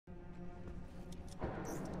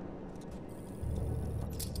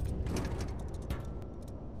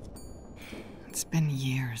It's been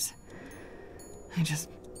years. I just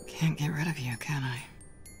can't get rid of you, can I?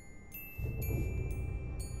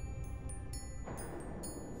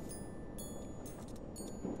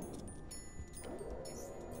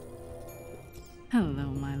 Hello,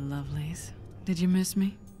 my lovelies. Did you miss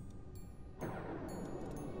me?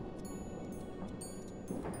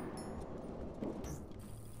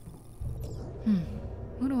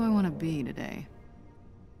 Who do I want to be today?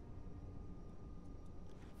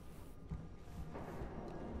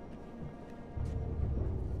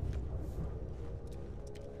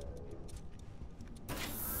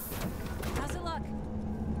 How's it look?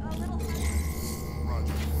 A little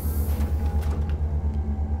Roger.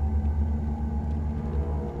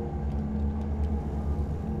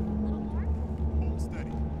 little more? Hold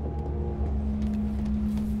steady.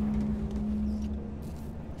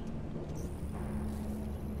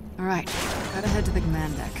 All right, gotta head to the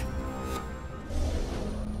command deck.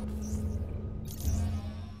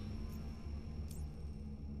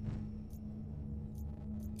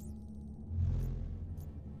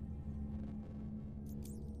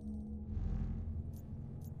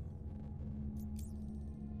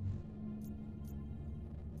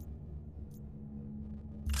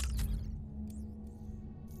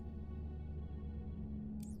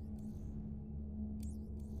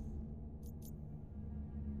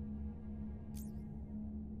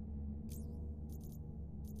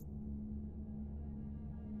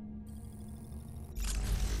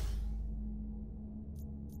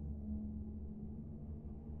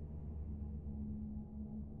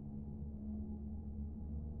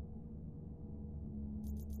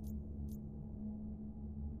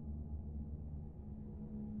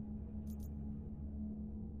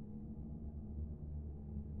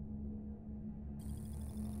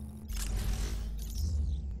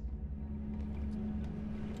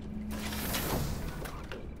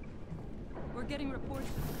 We're getting reports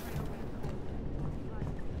of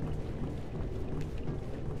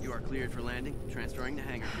You are cleared for landing. Transferring to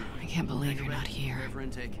hangar. I can't believe you're not here. Prepare for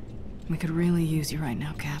intake. We could really use you right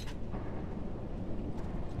now, Cap.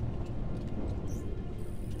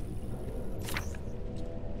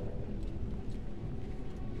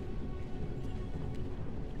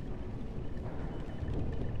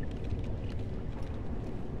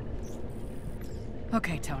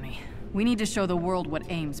 Okay, Tony. We need to show the world what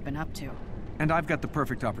AIM's been up to. And I've got the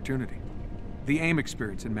perfect opportunity. The AIM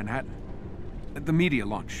experience in Manhattan. The media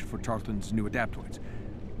launch for Tarleton's new adaptoids.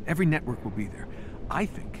 Every network will be there. I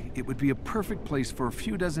think it would be a perfect place for a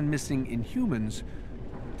few dozen missing Inhumans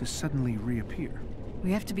to suddenly reappear.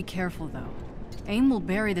 We have to be careful, though. AIM will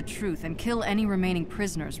bury the truth and kill any remaining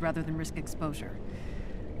prisoners rather than risk exposure.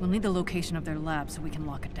 We'll need the location of their lab so we can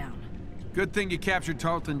lock it down. Good thing you captured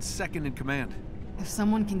Tarleton's second in command. If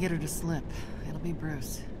someone can get her to slip, it'll be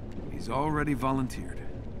Bruce. He's already volunteered.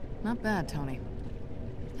 Not bad, Tony.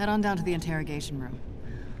 Head on down to the interrogation room.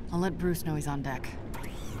 I'll let Bruce know he's on deck.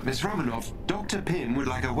 Miss Romanoff, Dr. Pym would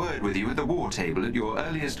like a word with you at the war table at your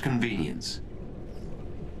earliest convenience.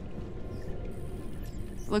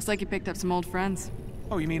 Looks like you picked up some old friends.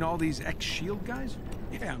 Oh, you mean all these ex-SHIELD guys?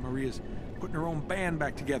 Yeah, Maria's putting her own band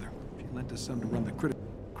back together. She lent us some to run the critical...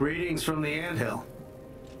 Greetings from the anthill.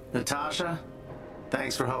 Natasha,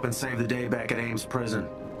 thanks for helping save the day back at Ames prison.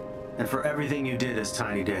 And for everything you did as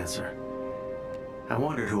Tiny Dancer. I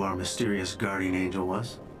wondered who our mysterious guardian angel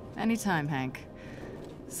was. Anytime, Hank.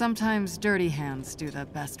 Sometimes dirty hands do the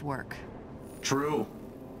best work. True.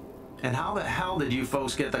 And how the hell did you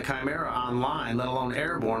folks get the Chimera online, let alone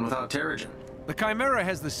airborne, without Terrigen? The Chimera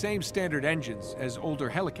has the same standard engines as older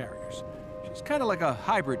helicarriers. She's kind of like a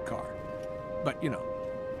hybrid car. But, you know,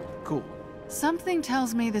 cool. Something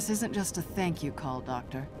tells me this isn't just a thank you call,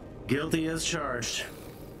 Doctor. Guilty as charged.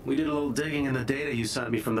 We did a little digging in the data you sent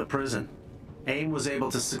me from the prison. AIM was able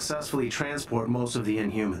to successfully transport most of the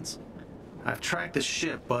Inhumans. I've tracked the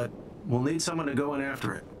ship, but we'll need someone to go in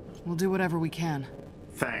after it. We'll do whatever we can.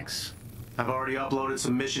 Thanks. I've already uploaded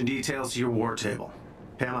some mission details to your war table.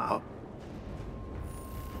 Pam out.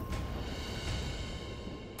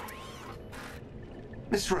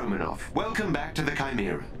 Miss Romanoff, welcome back to the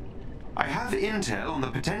Chimera. I have intel on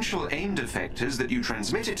the potential AIM defectors that you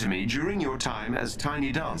transmitted to me during your time as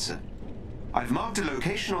Tiny Dancer. I've marked a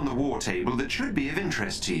location on the war table that should be of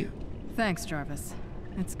interest to you. Thanks, Jarvis.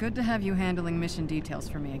 It's good to have you handling mission details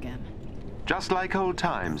for me again. Just like old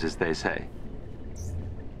times, as they say.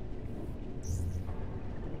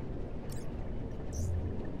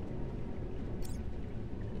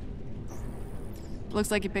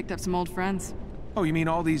 Looks like you picked up some old friends. Oh, you mean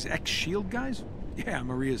all these ex-SHIELD guys? Yeah,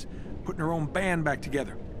 Maria's putting her own band back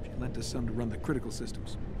together. She lent us some to run the critical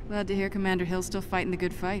systems. Glad to hear Commander Hill's still fighting the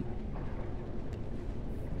good fight.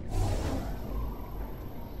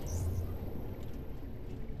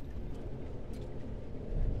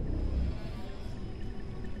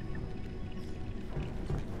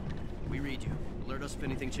 Alert us if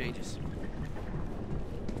anything changes.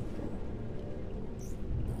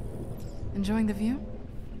 Enjoying the view?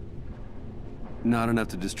 Not enough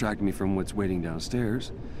to distract me from what's waiting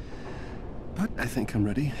downstairs. But I think I'm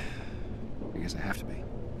ready. I guess I have to be.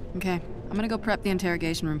 Okay, I'm gonna go prep the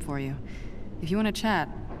interrogation room for you. If you want to chat,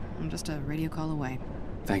 I'm just a radio call away.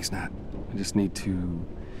 Thanks, Nat. I just need to,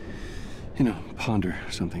 ponder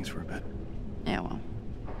some things for a bit. Yeah, well,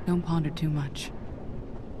 don't ponder too much.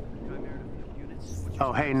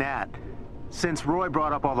 Oh, hey, Nat. Since Roy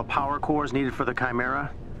brought up all the power cores needed for the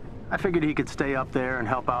Chimera, I figured he could stay up there and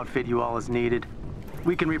help outfit you all as needed.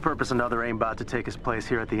 We can repurpose another aimbot to take his place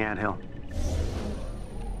here at the anthill.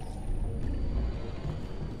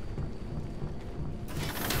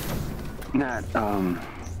 Nat, I'm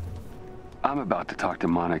about to talk to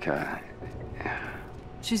Monica.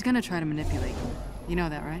 She's gonna try to manipulate you. You know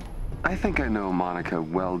that, right? I think I know Monica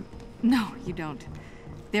well. No, you don't.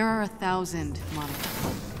 There are 1,000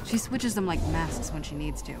 Monicas. She switches them like masks when she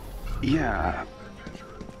needs to. Yeah.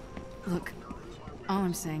 Look, all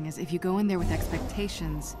I'm saying is if you go in there with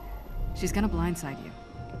expectations, she's gonna blindside you.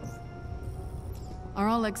 Are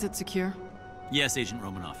all exits secure? Yes, Agent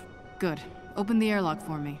Romanoff. Good. Open the airlock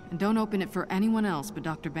for me, and don't open it for anyone else but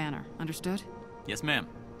Dr. Banner. Understood? Yes, ma'am.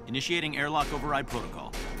 Initiating airlock override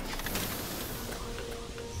protocol.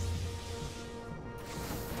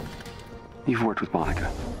 You've worked with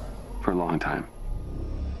Monica for a long time.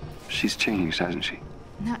 She's changed, hasn't she?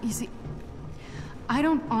 Now, you see, I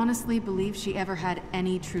don't honestly believe she ever had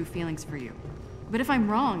any true feelings for you. But if I'm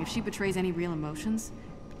wrong, if she betrays any real emotions,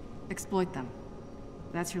 exploit them.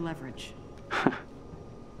 That's your leverage.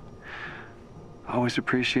 Always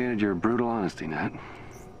appreciated your brutal honesty, Nat.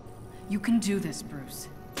 You can do this, Bruce.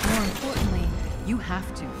 More importantly, you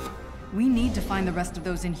have to. We need to find the rest of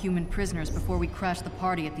those inhuman prisoners before we crash the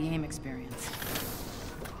party at the AIM experience.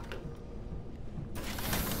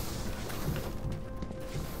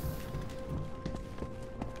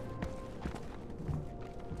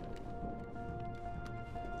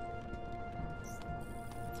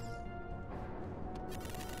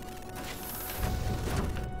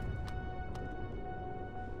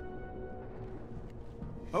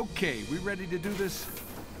 Okay, we ready to do this?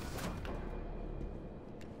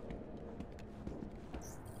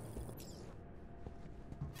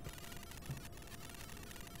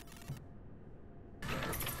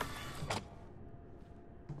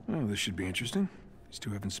 Oh, this should be interesting. These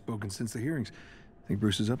two haven't spoken since the hearings. Think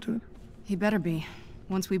Bruce is up to it? He better be.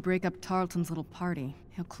 Once we break up Tarleton's little party,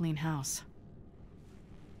 he'll clean house.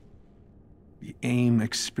 The AIM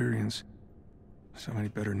experience. So many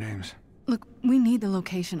better names. Look, we need the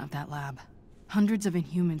location of that lab. Hundreds of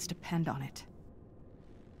Inhumans depend on it.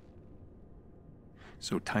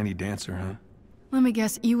 So Tiny Dancer, huh? Let me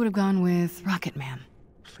guess, you would have gone with Rocket Man.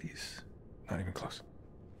 Please. Not even close.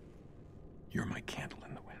 You're my candle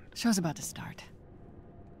in the wind. Show's about to start.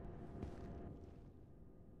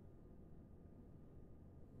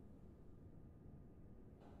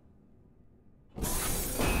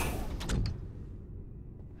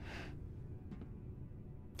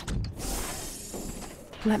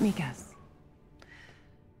 Let me guess.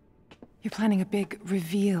 You're planning a big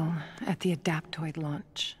reveal at the Adaptoid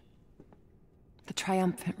launch. The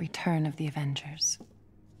triumphant return of the Avengers.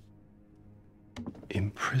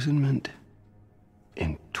 Imprisonment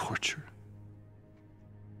and torture.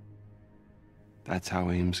 That's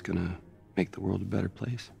how AIM's gonna make the world a better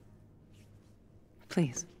place.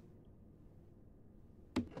 Please.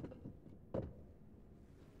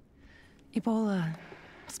 Ebola,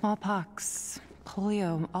 smallpox,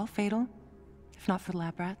 polio, all fatal, if not for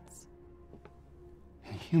lab rats.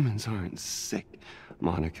 Humans aren't sick,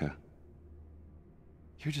 Monica.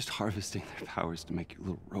 You're just harvesting their powers to make your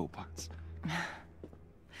little robots.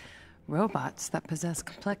 Robots that possess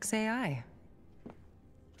complex AI.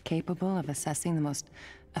 Capable of assessing the most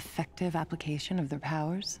effective application of their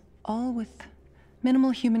powers, all with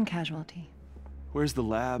minimal human casualty. Where's the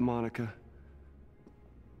lab, Monica?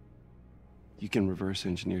 You can reverse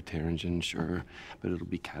engineer Terrigen, sure, but it'll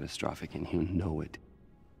be catastrophic and you know it.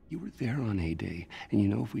 You were there on A-Day, and you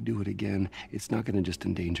know if we do it again, it's not gonna just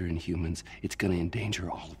endanger Inhumans, it's gonna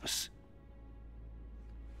endanger all of us.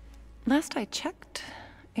 Last I checked,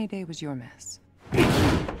 A-Day was your mess.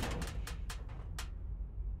 Damn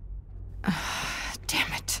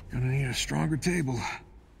it. Gonna need a stronger table.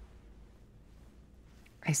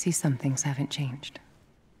 I see some things haven't changed.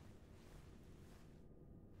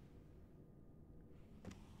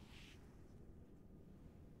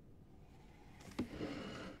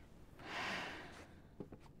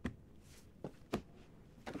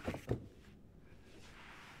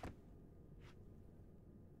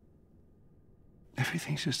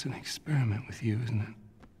 Everything's just an experiment with you, isn't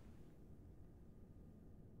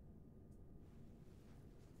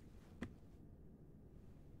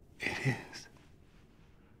it? It is.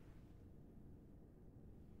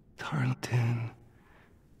 Tarleton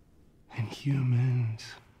and humans.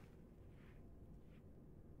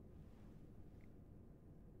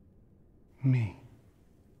 Me.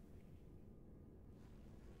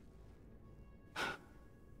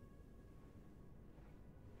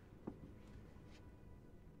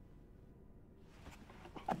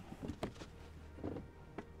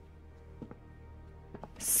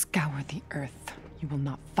 Scour the Earth. You will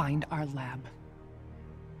not find our lab.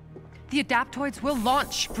 The adaptoids will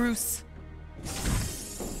launch, Bruce.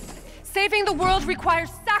 Saving the world requires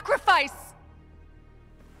sacrifice!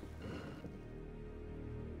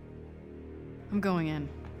 I'm going in.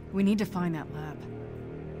 We need to find that lab.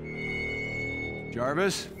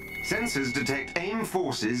 Jarvis? Sensors detect AIM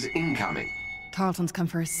forces incoming. Tarleton's come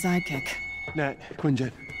for his sidekick. Nat,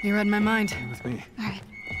 Quinjet. You read my mind. Stay with me. All right.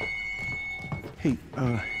 Hey,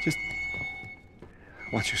 just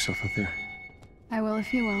watch yourself out there. I will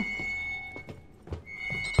if you will.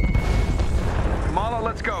 Kamala,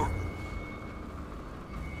 let's go.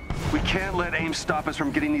 We can't let AIM stop us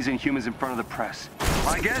from getting these Inhumans in front of the press.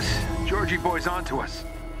 I guess Georgie boy's on to us.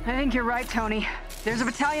 I think you're right, Tony. There's a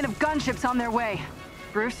battalion of gunships on their way.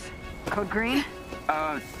 Bruce, code green?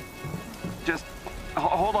 Just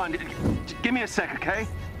hold on. Give me a sec, okay?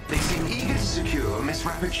 They seem eager to secure Miss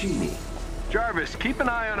Rappaccini. Jarvis, keep an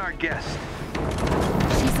eye on our guest.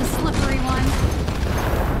 She's a slippery one.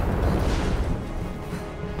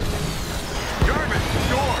 Jarvis,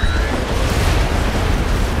 door!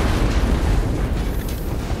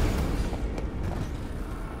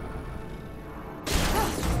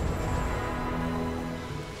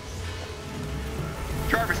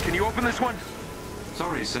 Jarvis, can you open this one?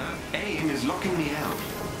 Sorry, sir. AIM is locking me out.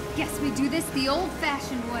 Guess we do this the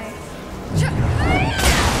old-fashioned way.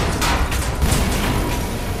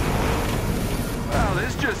 Well,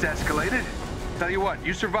 this just escalated. Tell you what,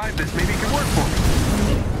 you survived this. Maybe it can work for me.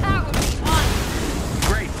 That would be fun.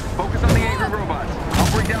 Great. Focus on the angry robots.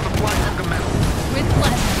 I'll bring down the flying hunk of metal. With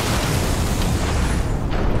pleasure.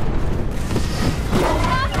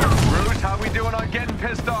 Bruce, how we doing on getting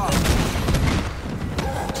pissed off?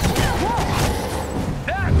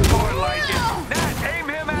 That's more like it. Nat, aim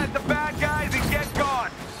him at the bad guys and get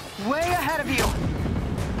gone. Way ahead of you.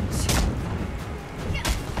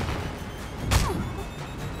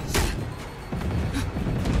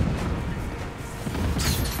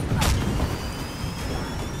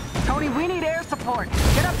 Tony, we need air support.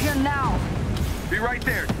 Get up here now. Be right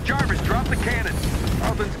there. Jarvis, drop the cannon.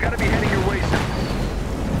 Tarleton's gotta be heading your way soon.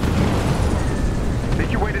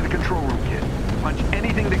 Make your way to the control room, kid. Punch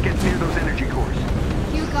anything that gets near those energy cores.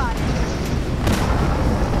 You got it.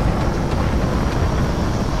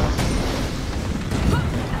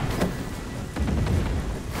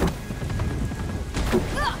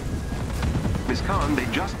 Miss Khan, they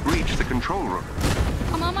just breached the control room.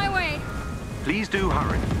 I'm on my way. Please do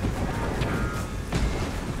hurry.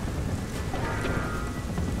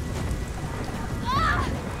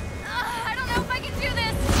 I don't know if I can do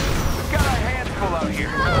this. We've got our hands full out here.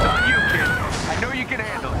 It's on you, kid. I know you can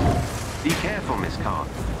handle it. Be careful, Miss Khan.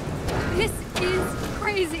 This is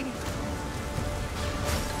crazy.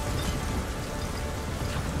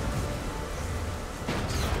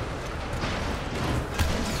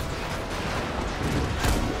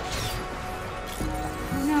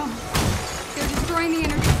 No, they're destroying the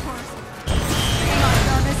energy cores. Hang on,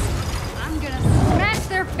 Jarvis. I'm gonna smash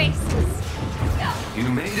their faces. You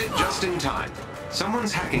made it just in time.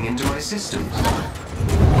 Someone's hacking into my systems.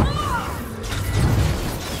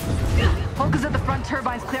 Focus at the front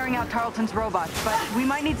turbines clearing out Tarleton's robots, but we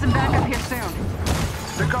might need some backup here soon.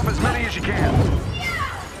 Pick up as many as you can.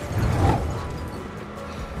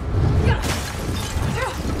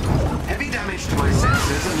 Heavy damage to my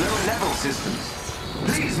sensors and lower level systems.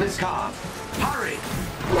 Please, Miss Khan, hurry!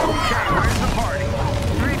 Okay, where's the party?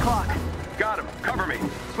 3 o'clock. Got him. Cover me.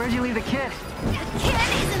 Where'd you leave the kid? The kid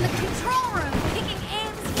is in the control room, kicking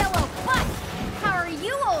Aim's yellow butt. How are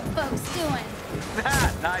you old folks doing?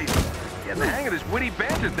 Ah, nice. Getting the hang of this witty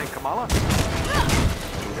banter thing, Kamala.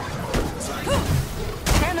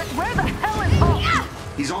 Damn it, where the hell is Hulk?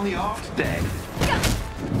 He's on the aft deck,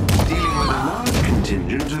 dealing with a large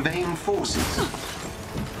contingent of AIM forces.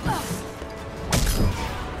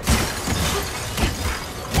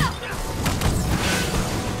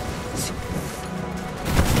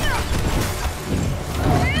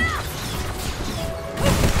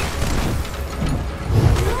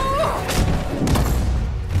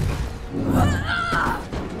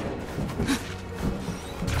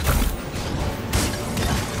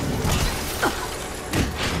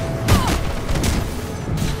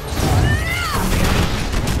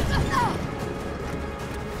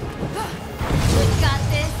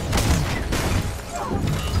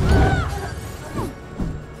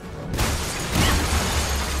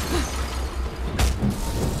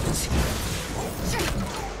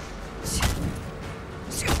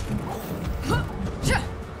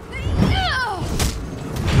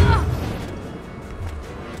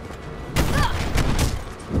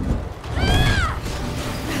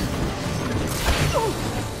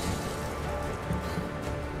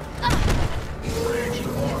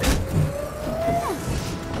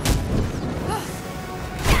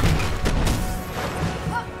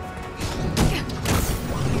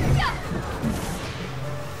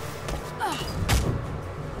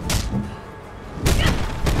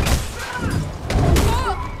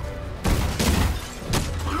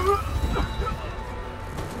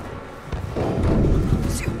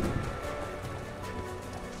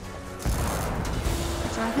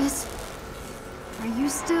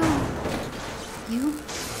 you?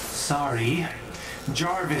 Sorry.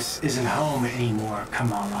 Jarvis isn't home anymore,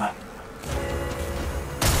 Kamala.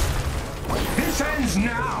 This ends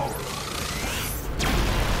now!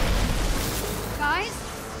 Guys,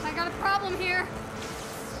 I got a problem here.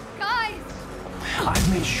 Guys! I've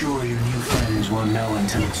made sure your new friends won't know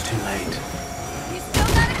until it's too late. You still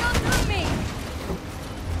gotta go through me!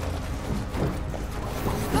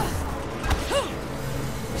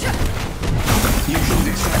 You should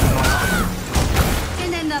accept my offer.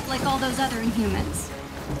 Didn't end up like all those other Inhumans.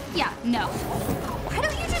 Yeah, no. Why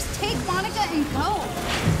don't you just take Monica and go?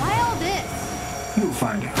 Why all this? You'll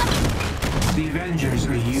find out. The Avengers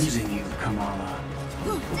are using you, Kamala.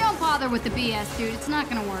 Don't bother with the BS, dude. It's not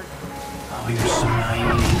gonna work. Oh, you're so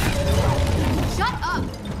naive. Shut up!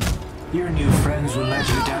 Your new friends will let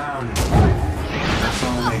you down. That's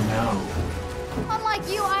all they know. Unlike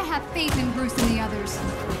you, I have faith in Bruce and the others.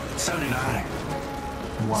 So did I.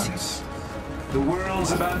 Once. The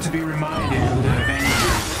world's about to be reminded who the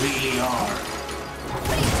Avengers really are.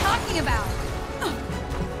 What are you talking about?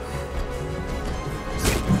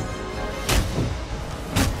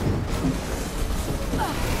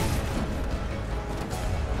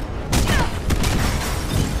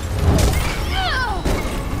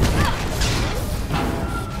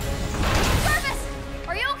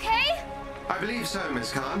 I believe so,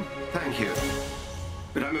 Miss Khan. Thank you.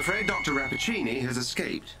 But I'm afraid Dr. Rappaccini has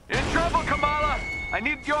escaped. In trouble, Kamala! I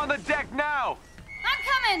need you on the deck now! I'm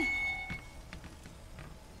coming!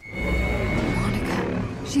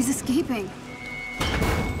 Monica, she's escaping.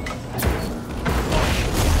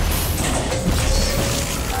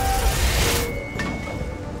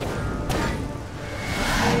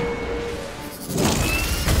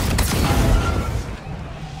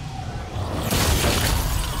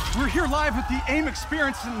 We're here live at the AIM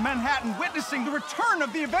experience in Manhattan, witnessing the return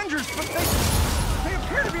of the Avengers, but they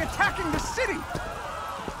appear to be attacking the city.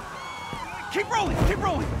 Keep rolling, keep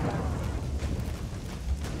rolling.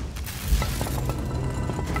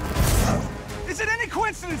 Is it any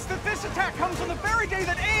coincidence that this attack comes on the very day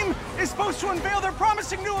that AIM is supposed to unveil their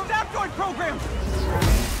promising new Adaptoid program?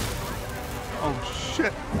 Oh,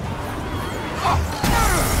 shit.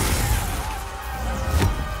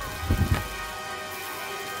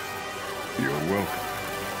 You're welcome.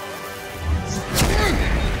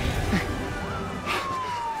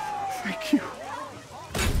 Thank you.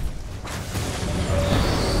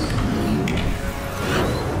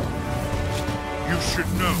 You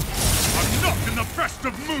should know, I'm not in the best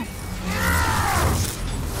of moods.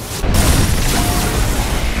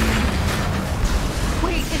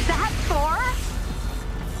 Wait, is that Thor?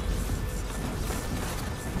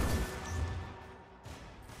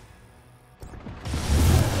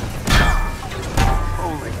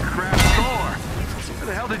 Holy crap, Thor! Where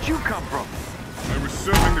the hell did you come from? I was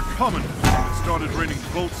serving the Commons when it started raining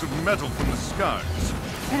bolts of metal from the skies.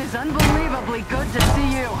 It is unbelievably good to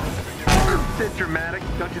see you. Bit dramatic,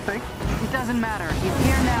 don't you think? It doesn't matter. He's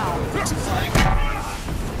here now.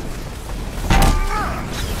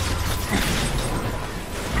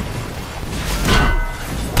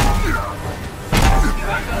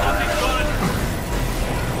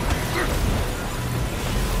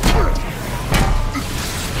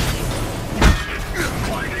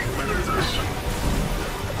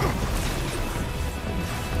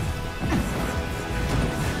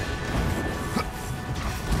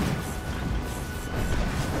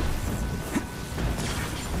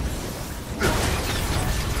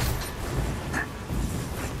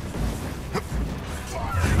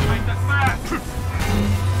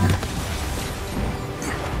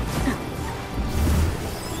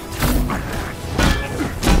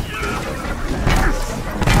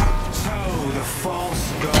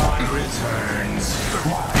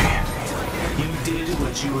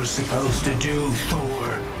 You were supposed to do,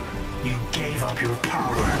 Thor. You gave up your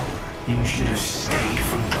power. You should have stayed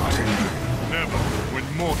forgotten. Never, when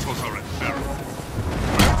mortals are at peril.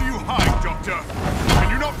 Where do you hide, Doctor? Can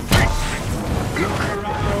you not face me? Look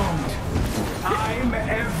around. I'm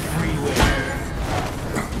everywhere.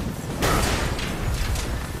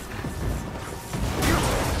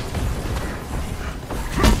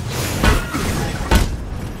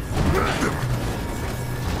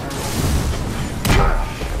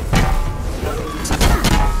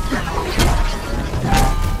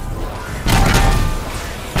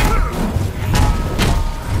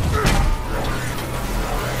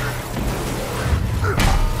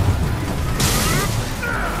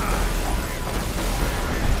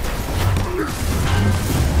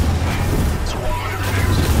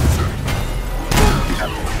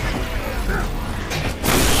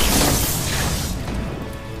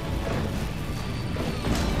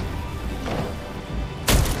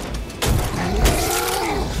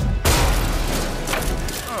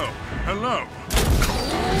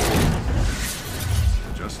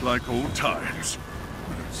 like old times.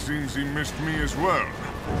 Seems he missed me as well.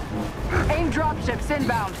 AIM dropships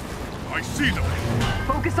inbound. I see them.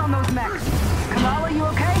 Focus on those mechs. Kamala, you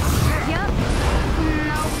okay? Yep.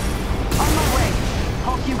 No. On my way.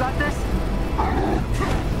 Hulk, you got this?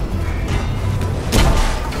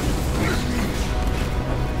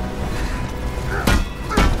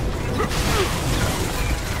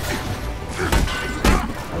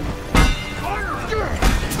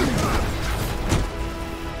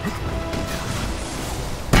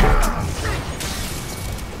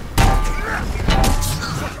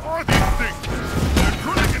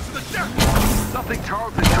 Something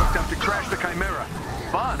Tarleton chucked up to crash the Chimera.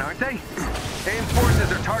 Fun, aren't they? AIM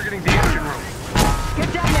forces are targeting the engine room.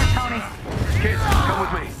 Get down there, Tony. Kids, come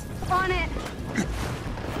with me. On it.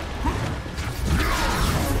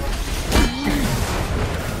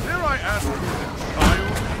 Dare I ask you,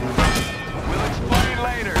 child? We'll explain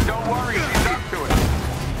later. Don't worry, she's up to it.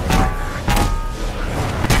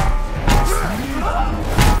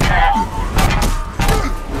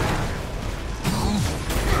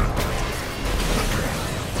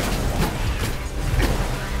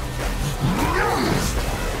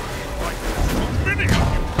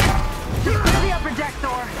 Clear the upper deck,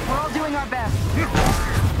 Thor. We're all doing our best.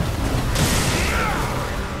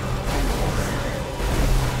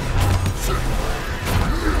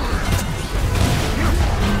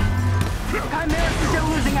 Chimera's still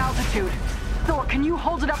losing altitude. Thor, can you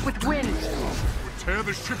hold it up with wind? We'll tear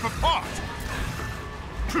the ship apart.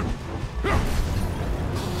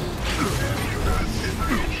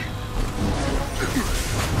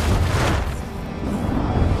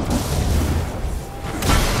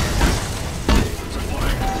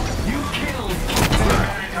 You killed Captain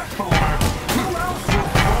America, Thor. Who else would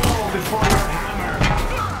fall before your hammer?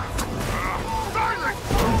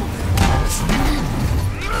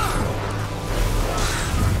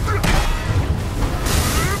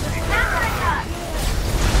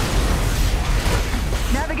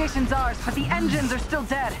 Navigation's ours, but the engines are still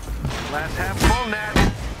dead. Glass half full, Nat.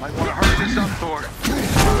 Might want to hurry this up, Thor.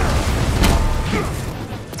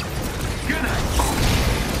 Good night, folks.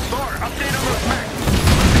 Thor, update on those mechs.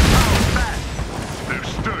 Power fast. They're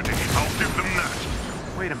sturdy. I'll give them that.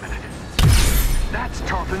 Wait a minute. That's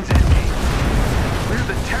Tarleton's endgame. We're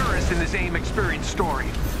the terrorists in this AIM experience story.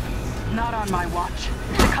 Not on my watch.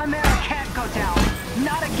 The Chimera can't go down.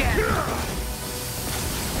 Not again.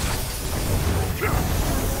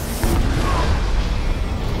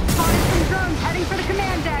 Spotted some drones heading for the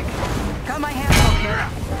command deck. Got my hands up here.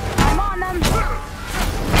 I'm on them.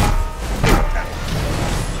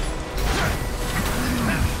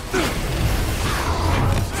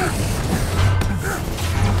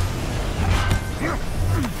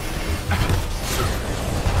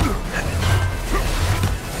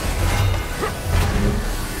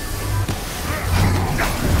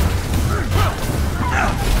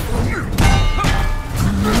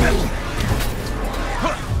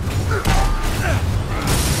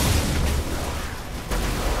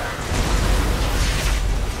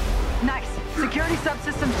 Nice. Security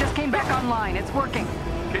subsystems just came back online. It's working.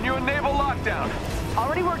 Can you enable lockdown?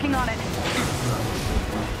 Already working on it.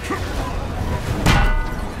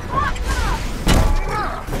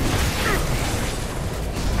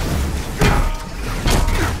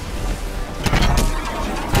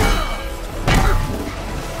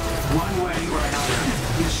 One way or another,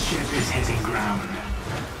 this ship is hitting ground.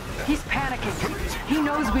 He's panicking. He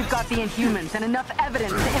knows we've got the Inhumans and enough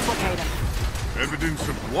evidence to implicate him. Evidence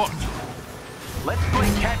of what? Let's play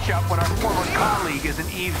catch-up when our former colleague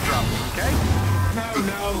isn't eavesdropping, okay?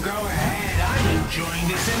 No, go ahead. I'm enjoying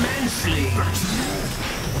this immensely.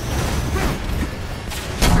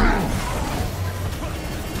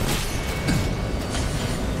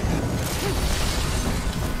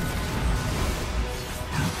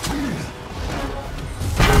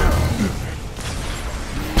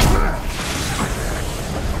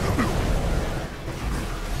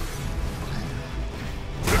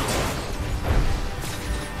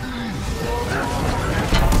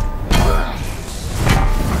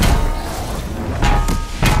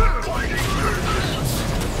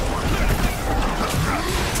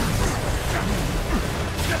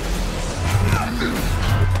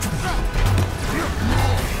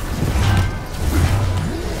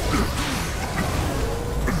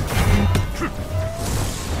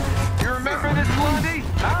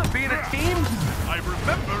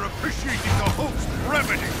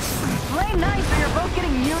 Play nice or you're both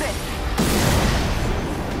getting muted.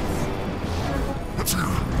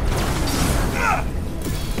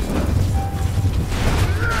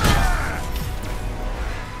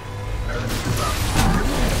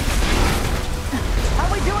 How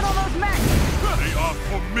we doing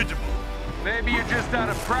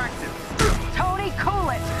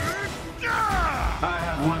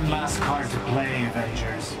one last card to play,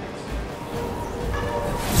 Avengers.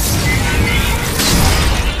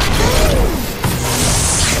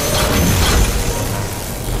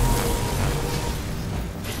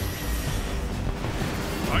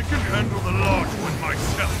 I can handle the large one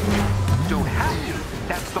myself. Don't have to.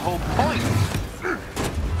 That's the whole point.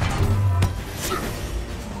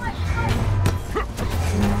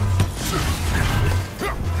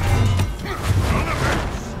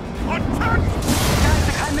 Guys,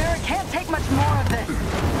 the Chimera can't take much more of this.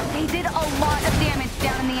 They did a lot of damage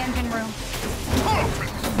down in the engine room.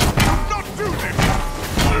 Not do this!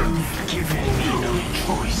 You've given me no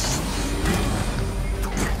choice.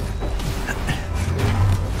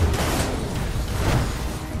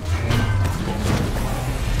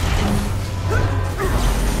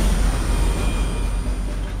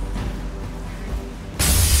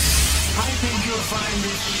 Find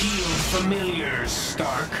this shield familiar,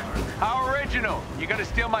 Stark. How original. You gonna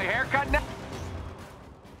steal my haircut now?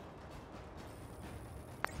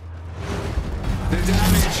 The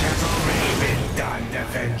damage has already been done,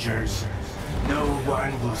 Avengers. No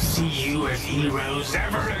one will see you as heroes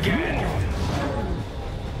ever again.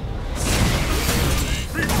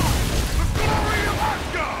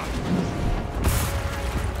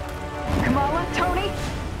 Kamala, Tony,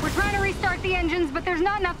 we're trying to restart the engines, but there's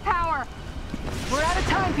not enough power. We're out of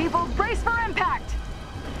time, people. Brace for impact!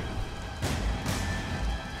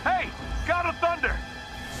 Hey! God of Thunder!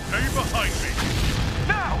 Stay behind me!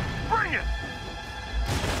 Now! Bring it!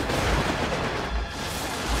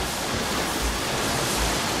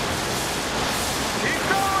 Keep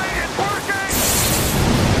going! It's working!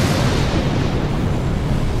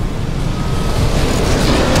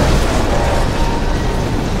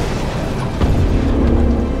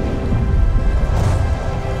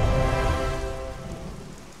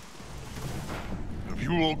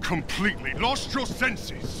 You all completely lost your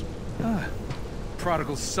senses.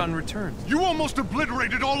 Prodigal son returns. You almost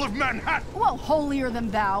obliterated all of Manhattan. Well, holier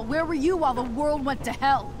than thou. Where were you while the world went to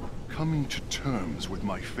hell? Coming to terms with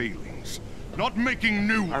my failings, not making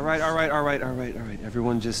new ones. All right.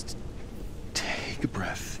 Everyone just take a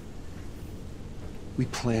breath. We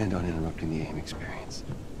planned on interrupting the AIM experience,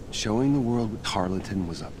 showing the world what Tarleton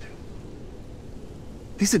was up to.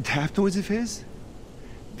 These adaptoids of his,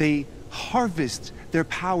 they harvest their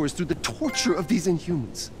powers through the torture of these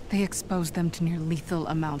Inhumans. They exposed them to near lethal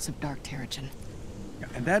amounts of dark terrigen. Yeah,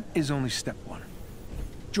 and that is only step one.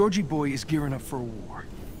 Georgie boy is gearing up for a war.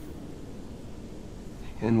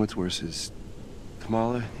 And what's worse is,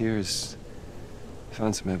 Kamala here has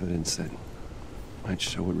found some evidence that might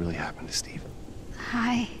show what really happened to Steve.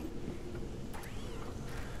 Hi.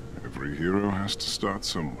 Every hero has to start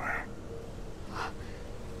somewhere.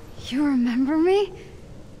 You remember me?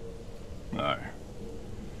 Aye.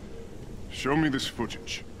 Show me this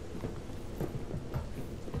footage.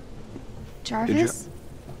 Jarvis?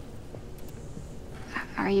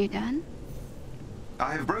 Are you done?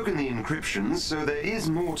 I have broken the encryption, so there is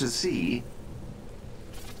more to see.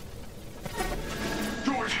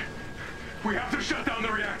 George! We have to shut down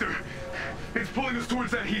the reactor! It's pulling us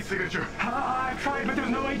towards that heat signature. I tried, but there's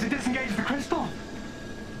no way to disengage the crystal.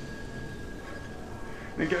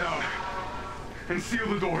 Then get out. And seal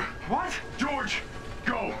the door. What? George!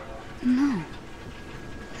 Go! No.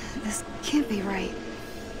 This can't be right.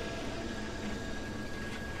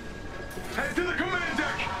 Head to the command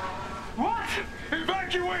deck! What?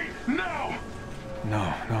 Evacuate now!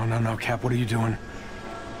 No, Cap, what are you doing?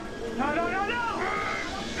 No!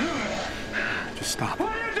 Just stop.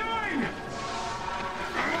 What are you doing?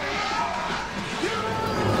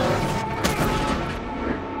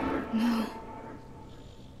 No.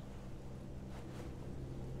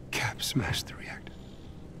 Cap smashed the reactor.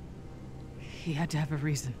 He had to have a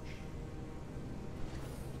reason.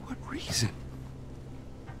 What reason?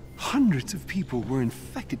 Hundreds of people were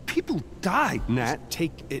infected. People died, Nat.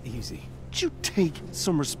 Take it easy. Would you take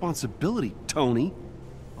some responsibility, Tony?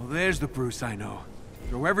 Well, there's the Bruce I know.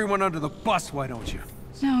 Throw everyone under the bus, why don't you?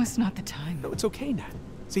 No, it's not the time. No, it's okay, Nat.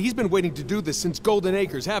 See, he's been waiting to do this since Golden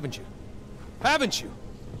Acres, haven't you? Haven't you?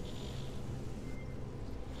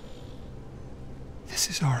 This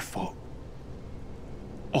is our fault.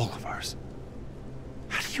 All of ours.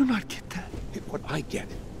 How do you not get that? What I get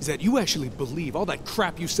is that you actually believe all that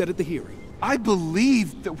crap you said at the hearing. I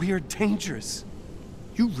believe that we are dangerous.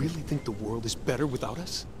 You really think the world is better without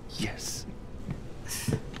us? Yes.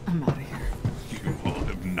 I'm out of here. You all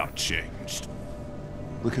have not changed.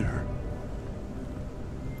 Look at her.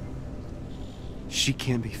 She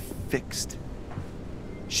can't be fixed.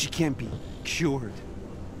 She can't be cured.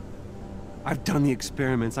 I've done the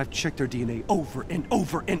experiments. I've checked her DNA over and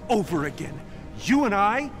over and over again. You and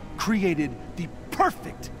I created the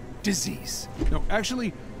perfect disease. No,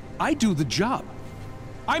 actually, I do the job.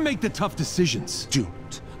 I make the tough decisions.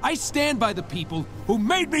 Doomed. I stand by the people who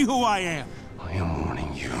made me who I am. I am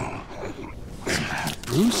warning you.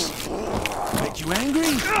 Bruce? Make you angry?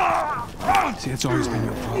 See, that's always been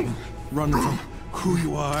your problem. Running from who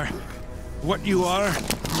you are, what you are.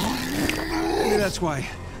 Maybe that's why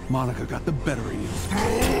Monica got the better of you.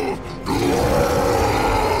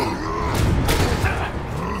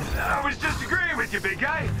 I was just agreeing with you, big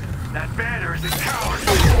guy. That banner is a coward.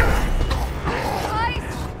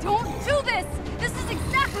 Guys, don't do this! This is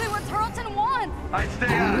exactly what Tarleton wants! I'd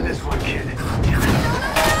stay out of this one, kid.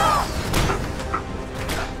 No!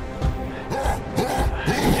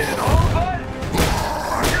 Get it all, bud?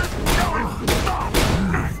 Or just going stop!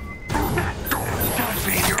 Don't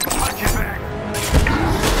be in your punching bag.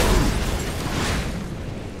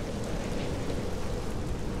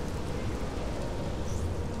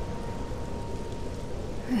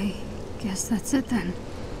 I guess that's it then.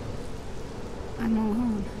 I'm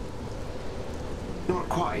alone. Not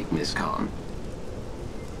quite, Miss Khan.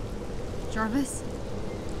 Jarvis?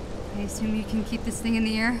 I assume you can keep this thing in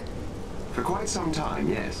the air? For quite some time,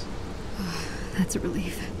 yes. That's a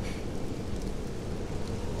relief.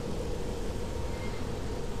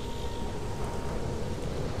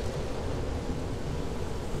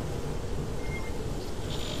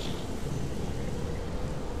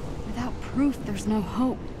 Without proof, there's no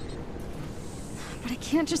hope. But I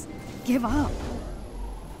can't just give up.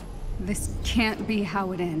 This can't be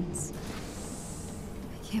how it ends.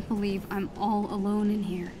 I can't believe I'm all alone in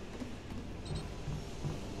here.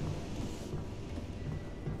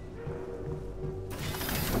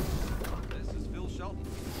 This is Phil Shelton,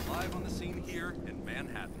 live on the scene here in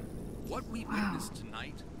Manhattan. What we witnessed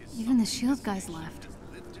tonight is Even the SHIELD guys left.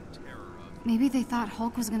 Maybe they thought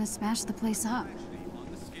Hulk was gonna smash the place up.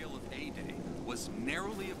 on the scale of A-Day was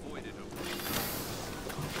narrowly avoided over.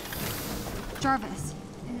 Jarvis,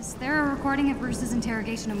 is there a recording of Bruce's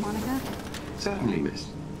interrogation of Monica? Certainly, miss.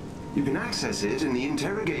 You can access it in the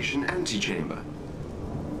interrogation antechamber.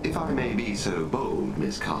 If I may be so bold,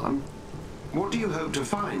 Miss Khan, what do you hope to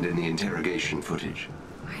find in the interrogation footage?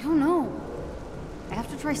 I don't know. I have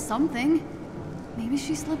to try something. Maybe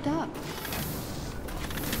she slipped up.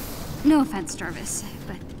 No offense, Jarvis,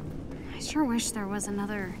 but I sure wish there was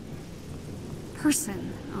another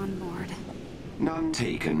person on board. None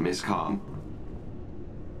taken, Miss Khan.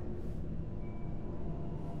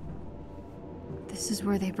 This is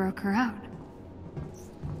where they broke her out.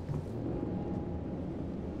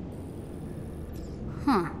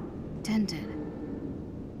 Huh. Dented.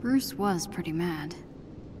 Bruce was pretty mad.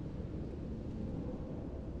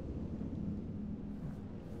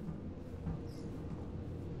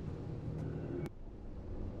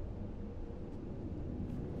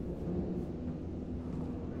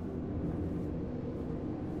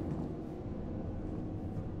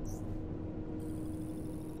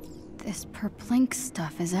 This perplink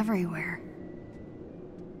stuff is everywhere.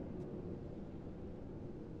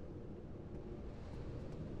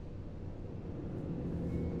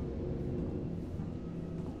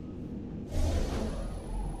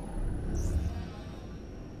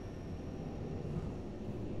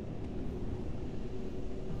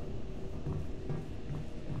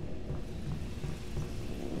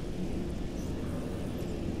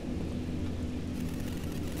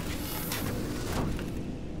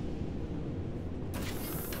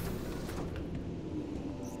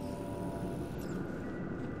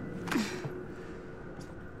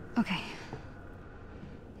 Okay.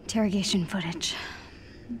 Interrogation footage.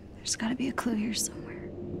 There's gotta be a clue here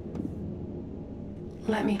somewhere.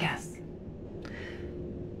 Let me guess.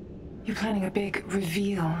 You're planning a big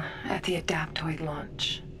reveal at the Adaptoid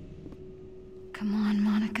launch. Come on,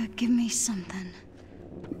 Monica, give me something.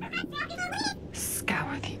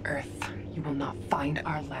 Scour the Earth. You will not find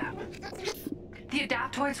our lab. The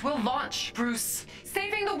Adaptoids will launch, Bruce.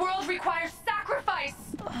 Saving the world requires sacrifice!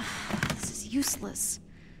 This is useless.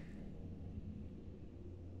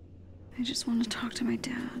 I just want to talk to my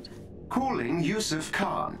dad. Calling Yusuf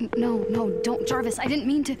Khan. No, don't, Jarvis. I didn't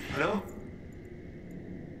mean to. Hello?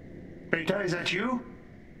 Beta, is that you?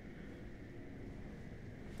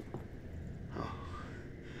 Oh.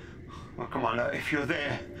 Well, come on, if you're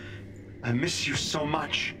there, I miss you so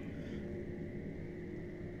much.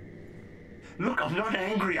 Look, I'm not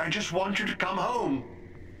angry. I just want you to come home.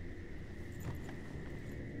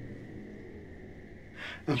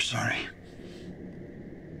 I'm sorry.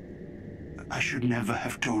 I should never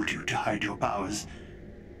have told you to hide your powers.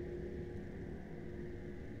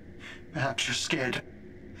 Perhaps you're scared,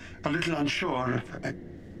 a little unsure.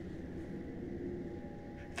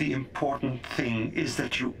 The important thing is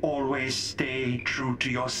that you always stay true to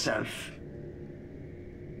yourself.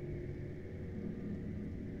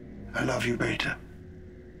 I love you, Beta.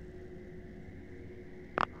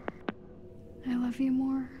 I love you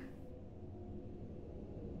more.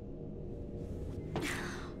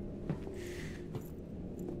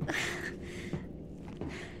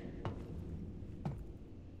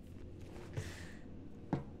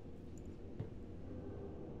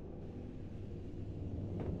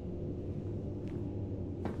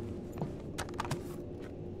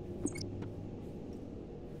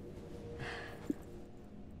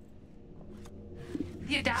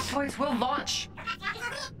 The adaptoids will launch!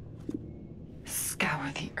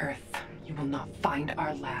 Scour the Earth. You will not find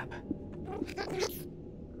our lab.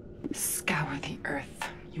 Scour the Earth.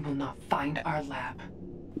 You will not find our lab.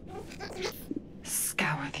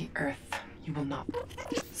 Scour the Earth. You will not...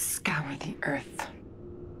 Scour the Earth.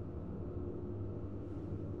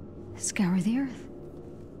 Scour the Earth.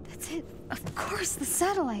 That's it. Of course, the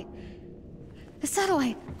satellite. The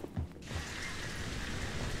satellite.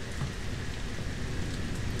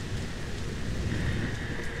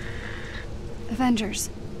 Avengers,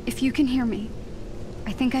 if you can hear me,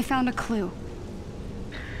 I think I found a clue.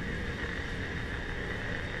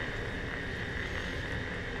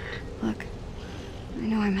 Look, I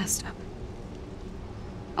know I messed up.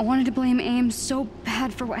 I wanted to blame AIM so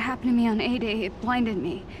bad for what happened to me on A-Day, it blinded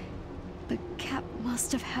me. But Cap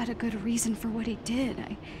must have had a good reason for what he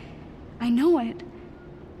did. I know it.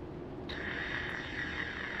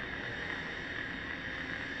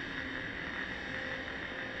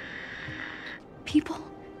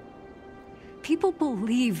 People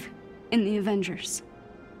believe in the Avengers.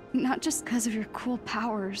 Not just because of your cool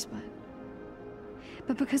powers,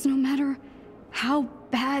 but because no matter how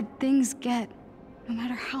bad things get, no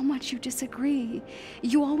matter how much you disagree,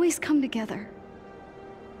 you always come together.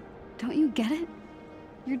 Don't you get it?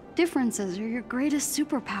 Your differences are your greatest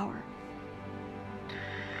superpower.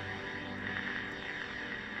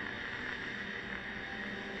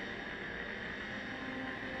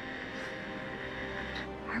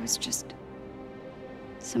 I was just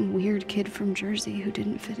some weird kid from Jersey who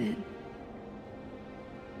didn't fit in.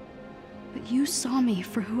 But you saw me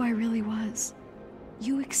for who I really was.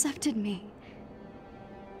 You accepted me.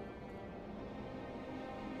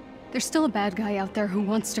 There's still a bad guy out there who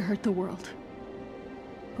wants to hurt the world.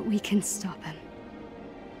 But we can stop him.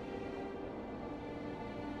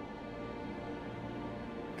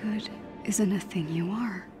 Good isn't a thing you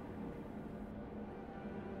are.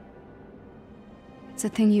 It's a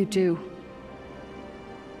thing you do.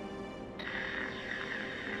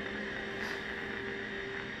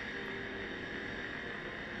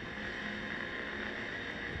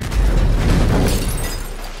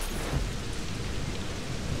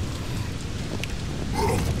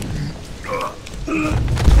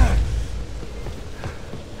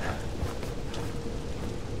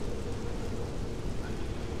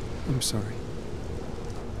 I'm sorry.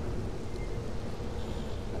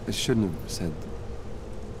 I shouldn't have said...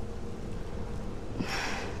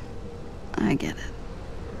 I get it.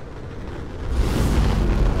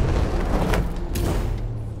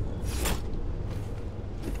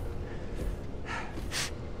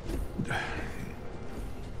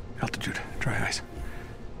 Altitude, dry ice.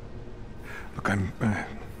 Look, I'm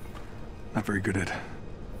not very good at...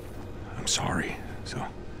 I'm sorry, so...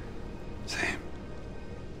 Same.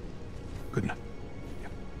 Good enough. Yeah.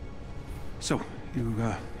 So,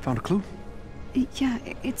 you found a clue? Yeah,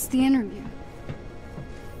 it's the interview.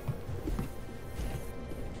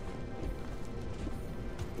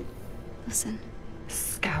 Listen.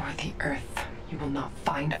 Scour the Earth. You will not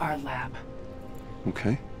find our lab.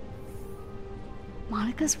 Okay.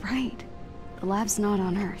 Monica's right. The lab's not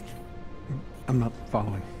on Earth. I'm not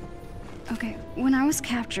following. Okay, when I was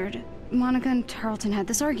captured, Monica and Tarleton had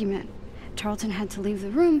this argument. Tarleton had to leave the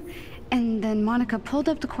room, and then Monica pulled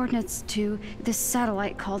up the coordinates to this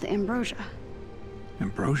satellite called Ambrosia.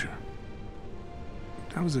 Ambrosia?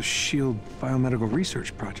 That was a SHIELD biomedical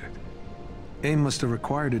research project. AIM must have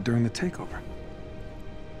required it during the takeover.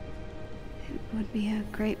 It would be a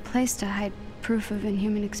great place to hide proof of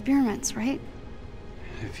inhuman experiments, right?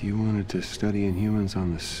 If you wanted to study Inhumans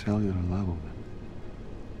on the cellular level,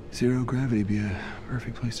 zero gravity would be a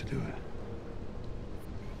perfect place to do it.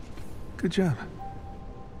 Good job.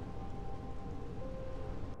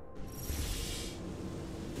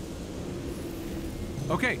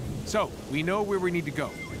 Okay, so we know where we need to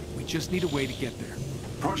go. We just need a way to get there.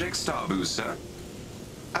 Project Starboost, sir.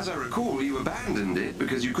 As I recall, you abandoned it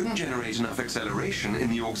because you couldn't generate enough acceleration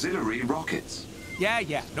in the auxiliary rockets.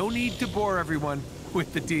 Yeah, no need to bore everyone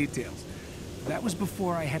with the details. That was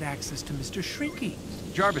before I had access to Mr. Shrinky.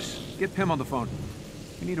 Jarvis, get Pym on the phone.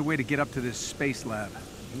 We need a way to get up to this space lab.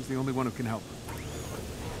 He's the only one who can help.